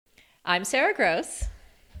I'm Sarah Gross.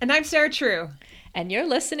 And I'm Sarah True. And you're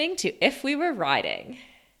listening to If We Were Riding,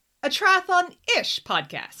 a triathlon-ish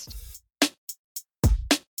podcast.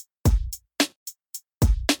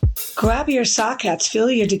 Grab your sock hats,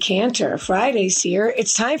 fill your decanter. Friday's here.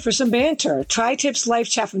 It's time for some banter. Tri-Tips life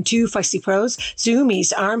chat from two feisty pros.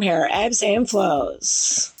 Zoomies, arm hair, ebbs and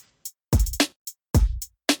flows.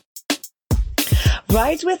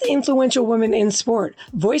 Rides with influential women in sport.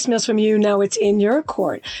 Voicemails from you, now it's in your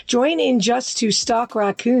court. Join in just to stalk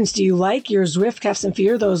raccoons. Do you like your Zwift cuffs and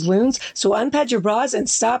fear those loons? So unpad your bras and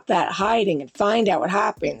stop that hiding and find out what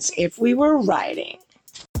happens if we were riding.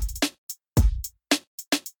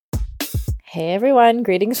 Hey everyone,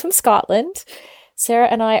 greetings from Scotland. Sarah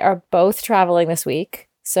and I are both traveling this week.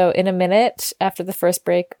 So in a minute after the first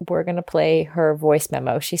break, we're going to play her voice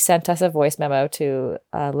memo. She sent us a voice memo to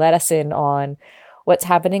let us in on what's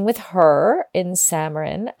happening with her in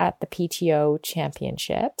Samarin at the PTO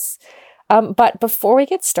Championships. But before we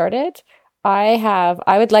get started, I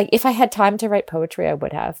would like, if I had time to write poetry, I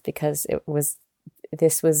would have, because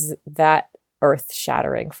this was that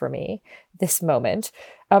earth-shattering for me, this moment.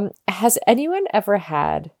 Has anyone ever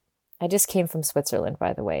had, I just came from Switzerland,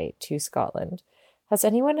 by the way, to Scotland. Has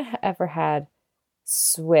anyone ever had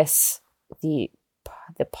Swiss, the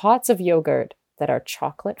pots of yogurt that are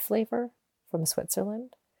chocolate flavor from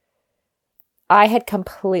Switzerland? I had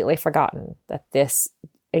completely forgotten that this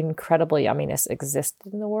incredible yumminess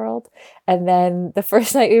existed in the world. And then the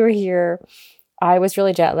first night we were here, I was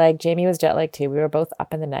really jet lagged. Jamie was jet lagged too. We were both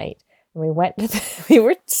up in the night. And we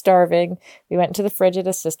were starving. We went to the fridge at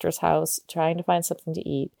a sister's house trying to find something to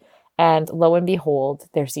eat. And lo and behold,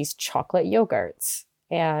 there's these chocolate yogurts.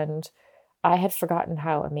 And I had forgotten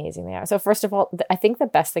how amazing they are. So first of all, I think the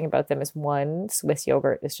best thing about them is, one, Swiss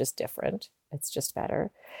yogurt is just different. It's just better.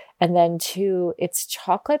 And then two, it's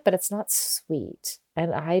chocolate, but it's not sweet.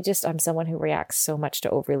 And I'm someone who reacts so much to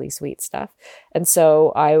overly sweet stuff. And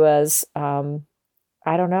so I was,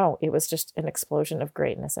 I don't know, it was just an explosion of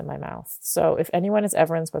greatness in my mouth. So if anyone is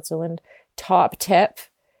ever in Switzerland, top tip,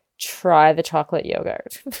 try the chocolate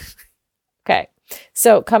yogurt. Okay.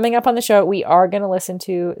 So coming up on the show, we are going to listen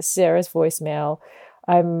to Sarah's voicemail.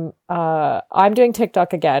 I'm doing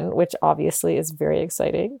TikTok again, which obviously is very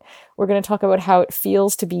exciting. We're going to talk about how it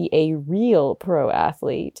feels to be a real pro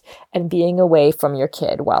athlete and being away from your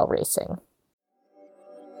kid while racing.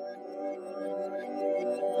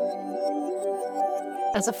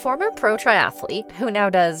 As a former pro triathlete who now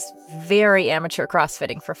does very amateur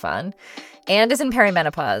CrossFitting for fun and is in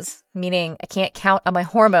perimenopause, meaning I can't count on my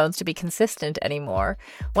hormones to be consistent anymore,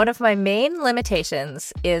 one of my main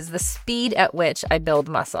limitations is the speed at which I build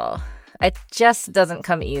muscle. It just doesn't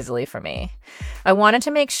come easily for me. I wanted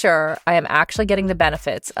to make sure I am actually getting the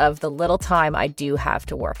benefits of the little time I do have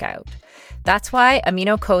to work out. That's why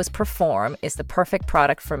AminoCo's Perform is the perfect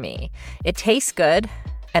product for me. It tastes good,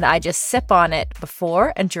 and I just sip on it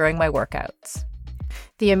before and during my workouts.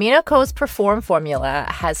 The AminoCo's Perform formula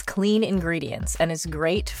has clean ingredients and is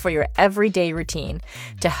great for your everyday routine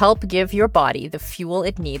to help give your body the fuel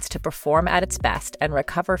it needs to perform at its best and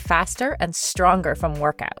recover faster and stronger from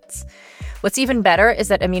workouts. What's even better is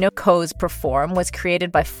that AminoCo's Perform was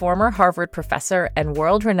created by former Harvard professor and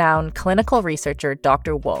world-renowned clinical researcher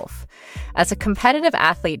Dr. Wolf. As a competitive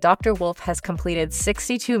athlete, Dr. Wolf has completed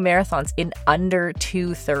 62 marathons in under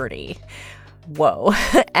 2:30. Whoa,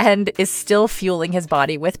 and is still fueling his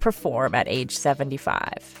body with Perform at age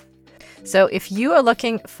 75. So if you are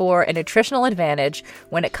looking for a nutritional advantage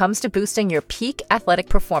when it comes to boosting your peak athletic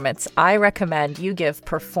performance, I recommend you give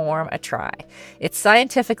Perform a try. It's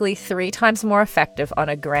scientifically 3 times more effective on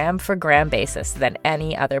a gram-for-gram basis than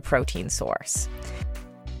any other protein source.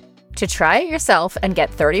 To try it yourself and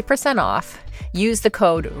get 30% off, use the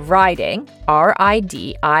code RIDING,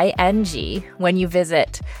 RIDING, when you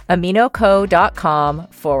visit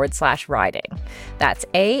aminoco.com/riding. That's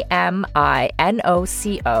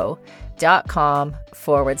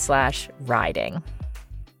AMINOCO.com/riding.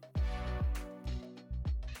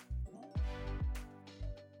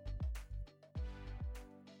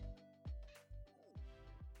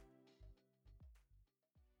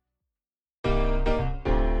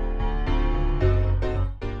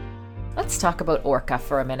 Let's talk about Orca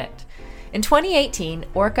for a minute. In 2018,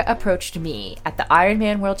 Orca approached me at the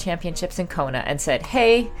Ironman World Championships in Kona and said,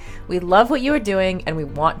 "Hey, we love what you are doing and we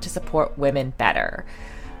want to support women better.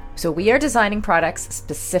 So we are designing products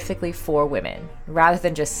specifically for women rather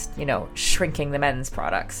than just, shrinking the men's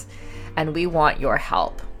products. And we want your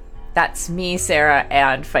help." That's me, Sarah,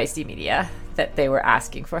 and Feisty Media. that they were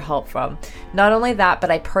asking for help from. Not only that,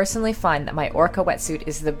 but I personally find that my Orca wetsuit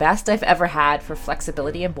is the best I've ever had for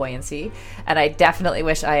flexibility and buoyancy, and I definitely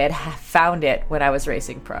wish I had found it when I was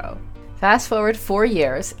racing pro. Fast forward 4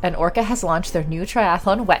 years, and Orca has launched their new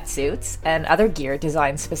triathlon wetsuits and other gear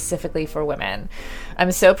designed specifically for women.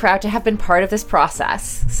 I'm so proud to have been part of this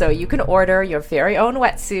process. So you can order your very own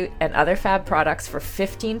wetsuit and other fab products for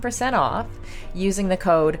 15% off using the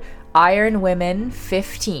code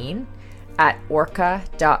IRONWOMEN15 at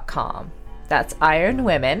orca.com. That's Iron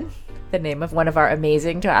Women, the name of one of our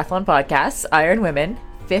amazing triathlon podcasts, Iron Women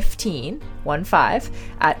 15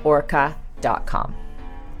 at orca.com.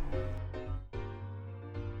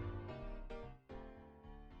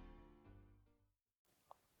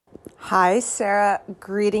 Hi, Sarah.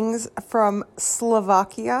 Greetings from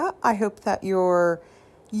Slovakia. I hope that your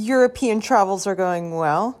European travels are going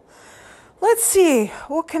well. Let's see.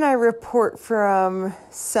 What can I report from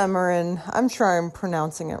Semerin? I'm sure I'm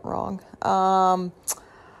pronouncing it wrong. I'm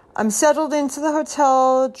settled into the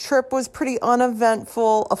hotel. Trip was pretty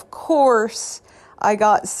uneventful. Of course, I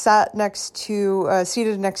got seated next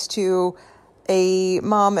to a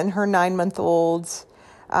mom and her 9-month-old.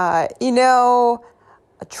 I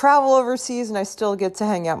travel overseas and I still get to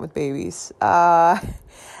hang out with babies. And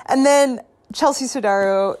then Chelsea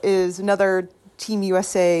Sodaro is another Team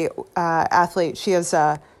USA athlete. She has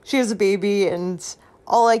a baby, and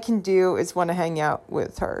all I can do is want to hang out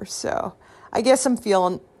with her. So I guess I'm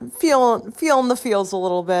feeling the feels a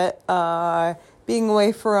little bit, being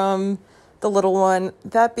away from the little one.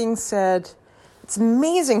 That being said, it's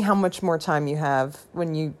amazing how much more time you have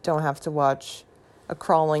when you don't have to watch a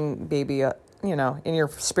crawling baby in your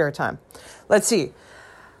spare time. Let's see.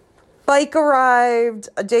 Bike arrived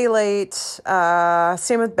a day late.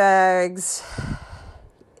 Same with bags.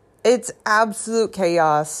 It's absolute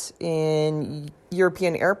chaos in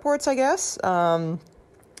European airports, I guess. So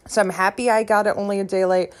I'm happy I got it only a day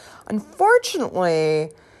late.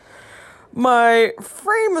 Unfortunately, my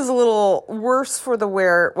frame is a little worse for the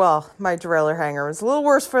wear. Well, my derailleur hanger was a little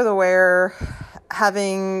worse for the wear,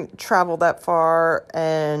 having traveled that far,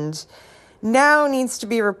 and now needs to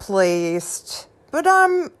be replaced, but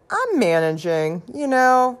I'm managing,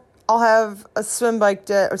 I'll have a swim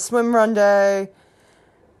run day.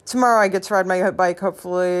 Tomorrow I get to ride my bike,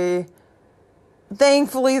 hopefully.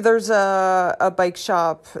 Thankfully, there's a bike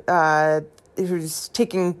shop who's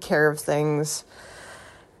taking care of things.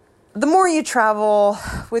 The more you travel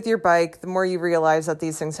with your bike, the more you realize that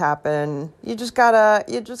these things happen. You just gotta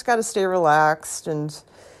stay relaxed and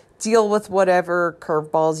deal with whatever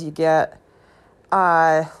curveballs you get.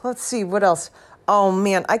 Let's see, what else? Oh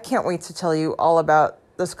man, I can't wait to tell you all about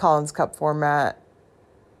this Collins Cup format.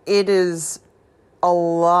 It is a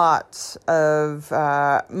lot of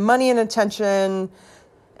money and attention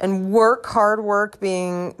and hard work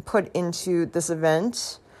being put into this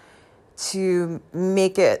event to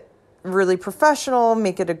make it really professional,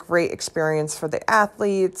 make it a great experience for the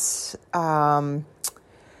athletes. I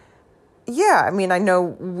know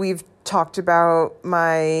we've talked about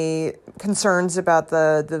my concerns about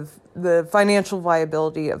the financial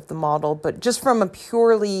viability of the model, but just from a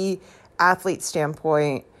purely athlete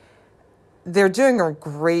standpoint, they're doing a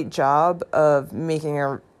great job of making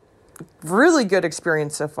a really good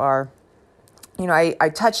experience so far. I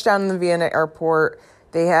touched down in the Vienna airport.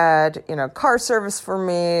 They had, car service for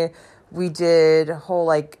me. We did a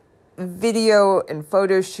whole video and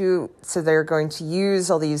photo shoot. So they're going to use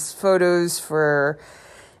all these photos for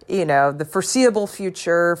the foreseeable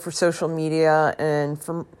future for social media and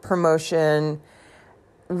for promotion.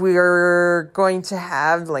 We're going to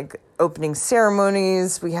have opening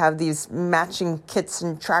ceremonies. We have these matching kits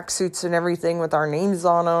and tracksuits and everything with our names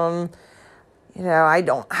on them. I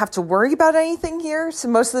don't have to worry about anything here. So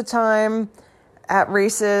most of the time at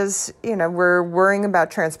races, we're worrying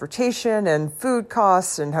about transportation and food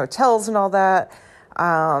costs and hotels and all that.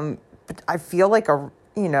 But I feel like a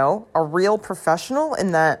real professional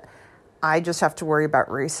in that I just have to worry about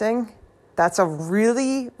racing. That's a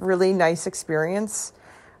really, really nice experience.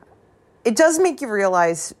 It does make you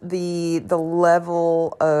realize the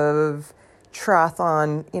level of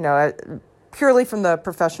triathlon, purely from the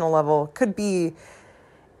professional level, could be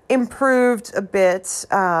improved a bit.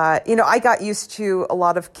 I got used to a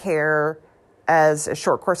lot of care as a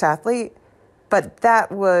short course athlete, but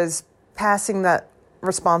that was passing that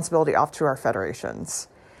responsibility off to our federations.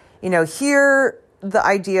 Here, the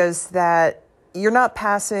idea is that you're not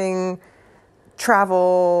passing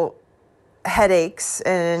travel headaches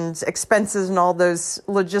and expenses and all those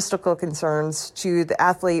logistical concerns to the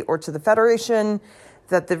athlete or to the federation,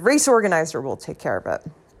 that the race organizer will take care of it.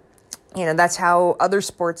 That's how other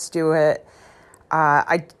sports do it.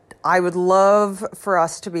 I would love for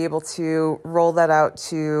us to be able to roll that out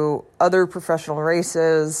to other professional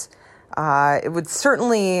races. It would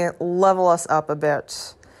certainly level us up a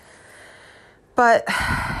bit. But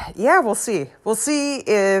yeah, we'll see. We'll see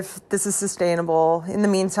if this is sustainable. In the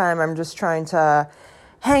meantime, I'm just trying to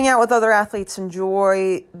hang out with other athletes,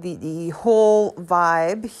 enjoy the whole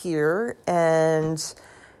vibe here, and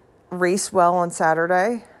race well on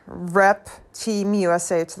Saturday. Rep Team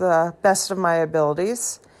USA to the best of my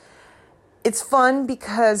abilities. It's fun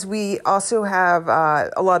because we also have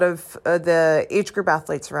a lot of the age group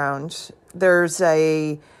athletes around. There's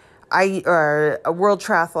a World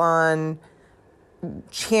Triathlon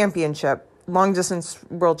Championship, long distance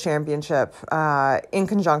World Championship, in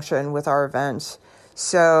conjunction with our event.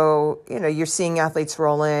 So, you're seeing athletes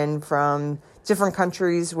roll in from different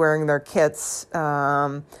countries wearing their kits.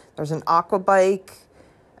 There's an aqua bike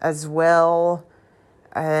as well.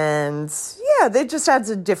 And yeah, that just adds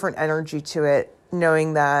a different energy to it,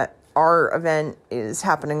 knowing that our event is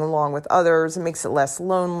happening along with others. It makes it less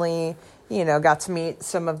lonely. Got to meet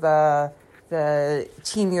some of the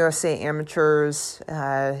Team USA amateurs,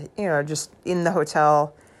 just in the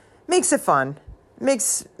hotel. Makes it fun.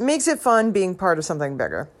 Makes it fun being part of something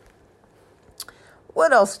bigger.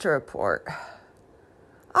 What else to report?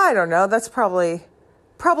 I don't know. That's probably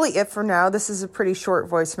it for now. This is a pretty short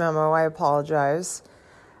voice memo. I apologize.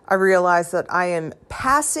 I realize that I am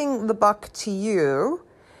passing the buck to you,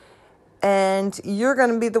 and you're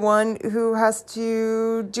going to be the one who has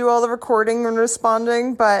to do all the recording and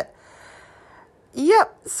responding, but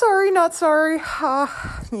yep, sorry, not sorry.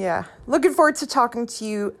 Yeah, looking forward to talking to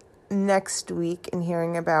you next week and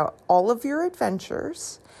hearing about all of your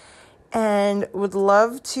adventures, and would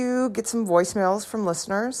love to get some voicemails from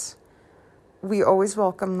listeners. We always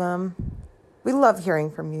welcome them. We love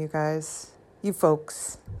hearing from you guys, you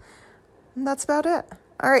folks. And that's about it.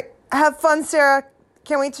 All right. Have fun, Sarah.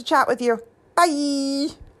 Can't wait to chat with you. Bye.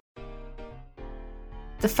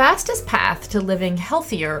 The fastest path to living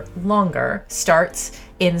healthier longer starts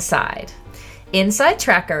inside. Inside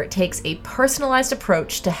Tracker takes a personalized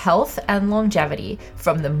approach to health and longevity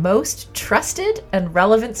from the most trusted and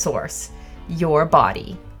relevant source, your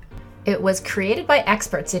body. It was created by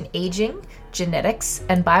experts in aging, genetics,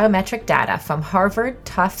 and biometric data from Harvard,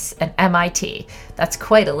 Tufts, and MIT. That's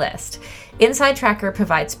quite a list. Inside Tracker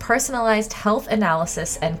provides personalized health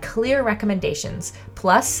analysis and clear recommendations,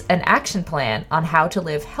 plus an action plan on how to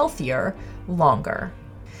live healthier longer.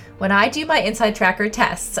 When I do my Inside Tracker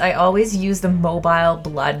tests, I always use the mobile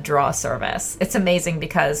blood draw service. It's amazing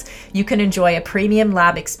because you can enjoy a premium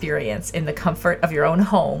lab experience in the comfort of your own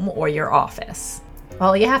home or your office.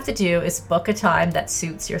 All you have to do is book a time that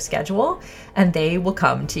suits your schedule, and they will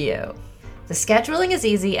come to you. The scheduling is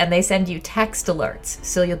easy, and they send you text alerts,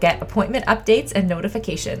 so you'll get appointment updates and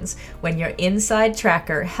notifications when your Inside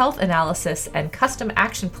Tracker health analysis and custom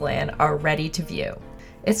action plan are ready to view.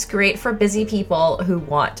 It's great for busy people who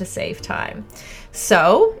want to save time.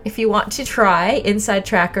 So, if you want to try Inside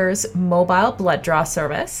Tracker's mobile blood draw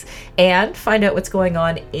service and find out what's going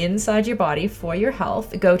on inside your body for your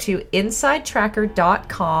health, go to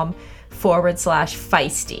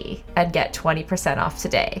insidetracker.com/feisty and get 20% off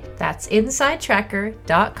today. That's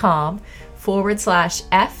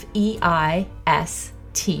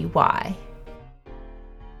insidetracker.com/FEISTY.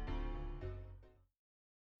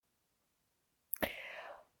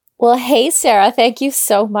 Well, hey, Sarah, thank you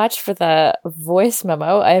so much for the voice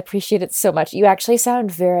memo. I appreciate it so much. You actually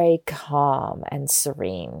sound very calm and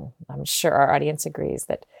serene. I'm sure our audience agrees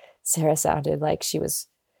that Sarah sounded like she was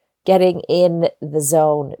getting in the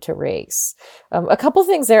zone to race. A couple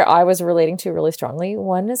things there I was relating to really strongly.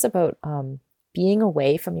 One is about being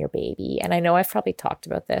away from your baby. And I know I've probably talked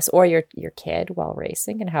about this, or your kid while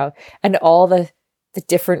racing, and all the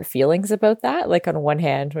different feelings about that. Like on one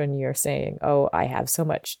hand, when you're saying, oh, I have so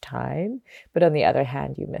much time, but on the other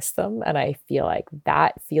hand, you miss them. And I feel like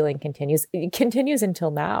that feeling continues. It continues until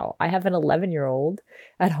now. I have an 11-year-old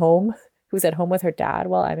at home who's at home with her dad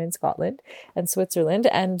while I'm in Scotland and Switzerland.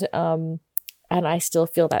 And I still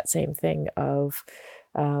feel that same thing of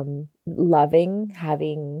loving,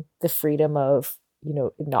 having the freedom of,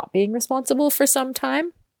 not being responsible for some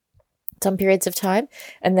periods of time.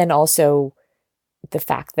 And then also the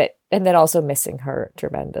fact that, and then also missing her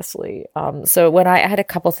tremendously. So when I had a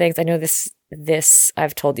couple things, I know this,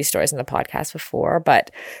 I've told these stories in the podcast before,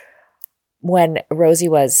 but when Rosie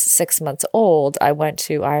was 6 months old, I went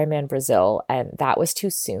to Ironman Brazil, and that was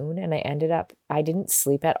too soon. And I didn't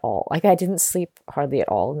sleep at all. Like I didn't sleep hardly at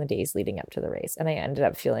all in the days leading up to the race. And I ended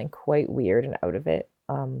up feeling quite weird and out of it.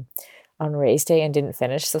 on race day and didn't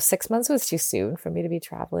finish. So 6 months was too soon for me to be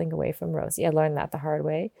traveling away from Rosie. I learned that the hard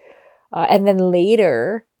way. And then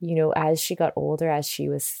later, as she got older, as she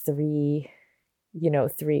was 3,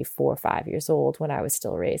 4, 5 years old when I was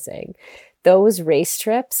still racing, those race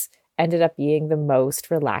trips ended up being the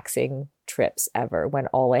most relaxing trips ever, when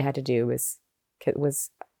all I had to do was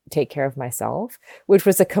take care of myself, which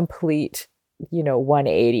was a complete,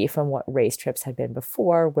 180 from what race trips had been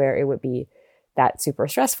before, where it would be that super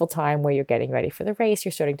stressful time where you're getting ready for the race.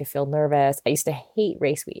 You're starting to feel nervous. I used to hate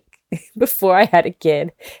race week before I had a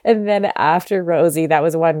kid. And then after Rosie, that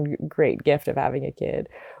was one great gift of having a kid,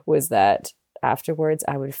 was that afterwards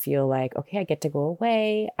I would feel like, okay, I get to go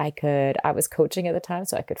away. I was coaching at the time,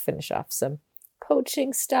 so I could finish off some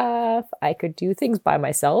coaching stuff. I could do things by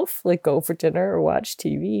myself, like go for dinner or watch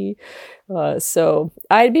TV. So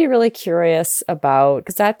I'd be really curious about,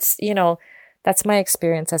 because that's my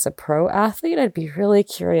experience as a pro athlete. I'd be really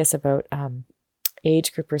curious about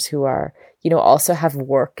age groupers who are, also have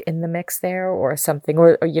work in the mix there or something,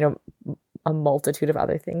 or a multitude of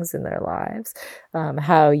other things in their lives.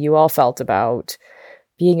 How you all felt about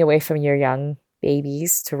being away from your young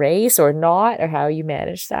babies to race or not, or how you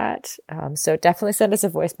manage that. So definitely send us a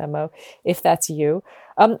voice memo if that's you.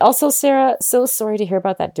 Also, Sarah, so sorry to hear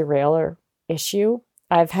about that derailleur issue.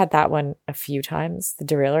 I've had that one a few times. The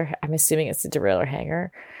derailleur, I'm assuming it's the derailleur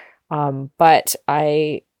hanger. But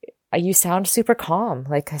you sound super calm,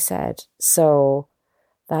 like I said. So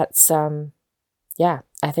that's,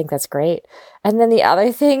 I think that's great. And then the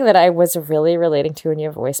other thing that I was really relating to in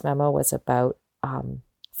your voice memo was about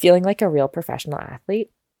feeling like a real professional athlete.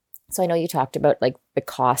 So I know you talked about like the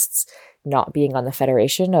costs not being on the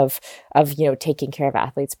federation of taking care of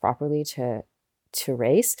athletes properly to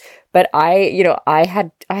race. But I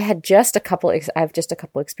have just a couple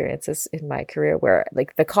experiences in my career where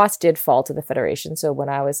like the cost did fall to the federation. So when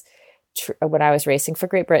I was racing for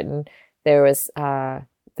Great Britain, there was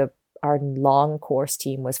our long course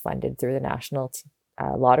team was funded through the national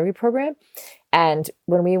lottery program. And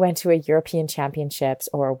when we went to a European championships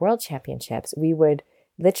or a world championships, we would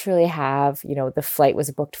literally have, the flight was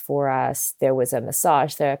booked for us. There was a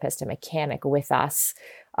massage therapist, a mechanic with us,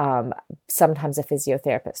 sometimes a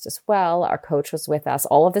physiotherapist as well. Our coach was with us.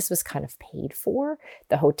 All of this was kind of paid for.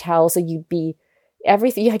 The hotel. So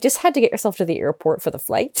everything, you just had to get yourself to the airport for the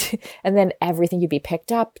flight, and then everything, you'd be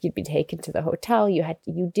picked up, you'd be taken to the hotel.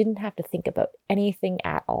 You didn't have to think about anything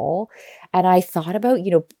at all. And I thought about,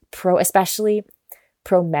 especially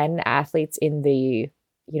pro men athletes in the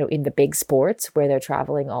big sports where they're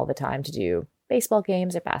traveling all the time to do baseball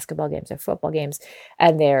games or basketball games or football games,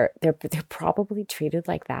 and they're probably treated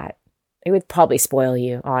like that. It would probably spoil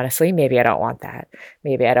you, honestly. Maybe I don't want that.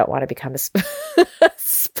 Maybe I don't want to become a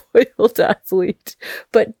spoiled athlete.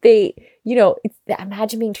 But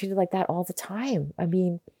imagine being treated like that all the time. I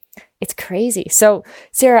mean, it's crazy. So,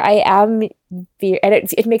 Sarah, and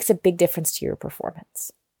it makes a big difference to your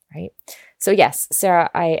performance, right? So yes,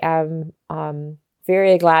 Sarah, I am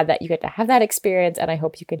very glad that you get to have that experience, and I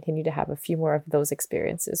hope you continue to have a few more of those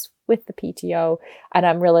experiences with the PTO. And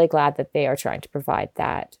I'm really glad that they are trying to provide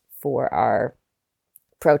that for our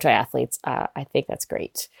pro triathletes. I think that's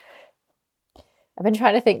great. I've been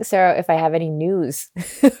trying to think, Sarah, if I have any news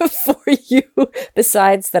for you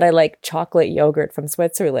besides that I like chocolate yogurt from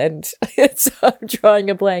Switzerland. So I'm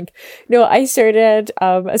drawing a blank. No, I started,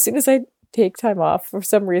 as soon as I take time off, for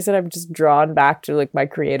some reason, I'm just drawn back to like my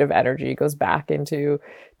creative energy goes back into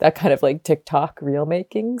that kind of like TikTok reel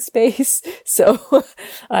making space. So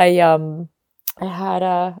I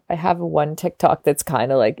have one TikTok that's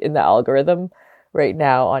kind of like in the algorithm right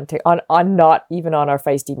now on not even on our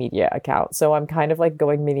Feisty Media account. So I'm kind of like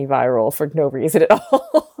going mini viral for no reason at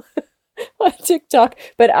all on TikTok.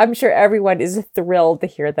 But I'm sure everyone is thrilled to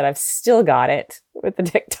hear that I've still got it with the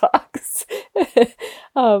TikToks.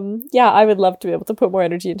 I would love to be able to put more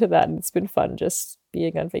energy into that. And it's been fun just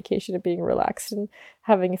being on vacation and being relaxed and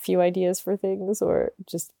having a few ideas for things or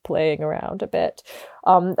just playing around a bit.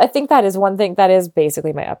 I think that is one thing that is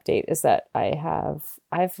basically my update, is that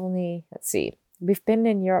I've only, we've been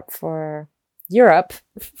in Europe,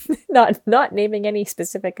 not naming any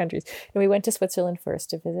specific countries. And we went to Switzerland first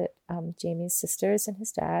to visit Jamie's sisters and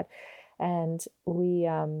his dad. And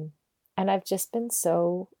I've just been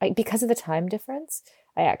because of the time difference,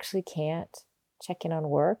 I actually can't check in on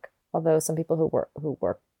work. Although some people who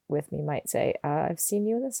work with me might say, I've seen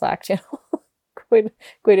you in the Slack channel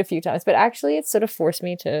quite a few times. But actually, it's sort of forced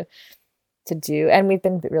me to do, and we've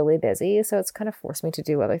been really busy, so it's kind of forced me to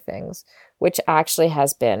do other things, which actually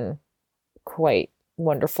has been quite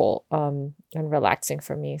wonderful and relaxing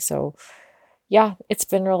for me. So yeah, it's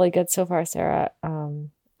been really good so far, Sarah.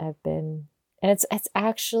 I've been And it's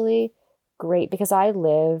actually great because I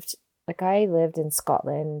lived in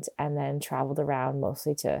Scotland and then traveled around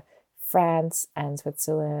mostly to France and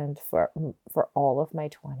Switzerland for all of my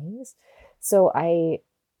 20s. So I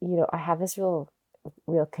have this real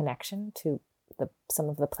connection to some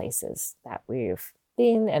of the places that we've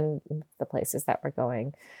been and the places that we're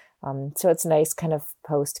going. So it's nice kind of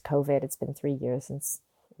post-COVID. It's been 3 years since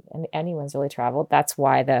anyone's really traveled. That's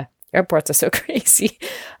why the airports are so crazy.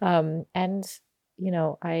 And,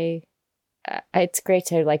 it's great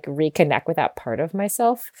to like reconnect with that part of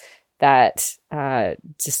myself that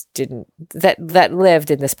just that lived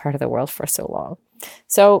in this part of the world for so long.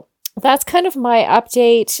 So that's kind of my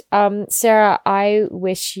update. Sarah, I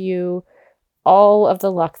wish you all of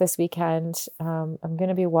the luck this weekend. I'm going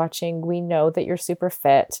to be watching. We know that you're super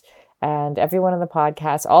fit, and everyone on the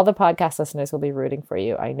podcast, all the podcast listeners will be rooting for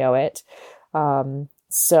you. I know it.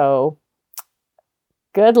 So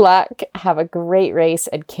good luck. Have a great race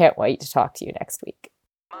and can't wait to talk to you next week.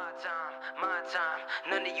 My time.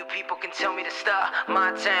 None of you people can tell me to stop.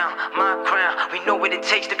 My town, my crown. We know what it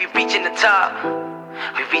takes to be reaching the top.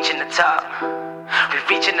 We're reaching the top. We're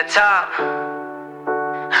reaching the top.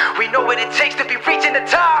 We know what it takes to be reaching the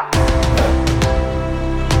top.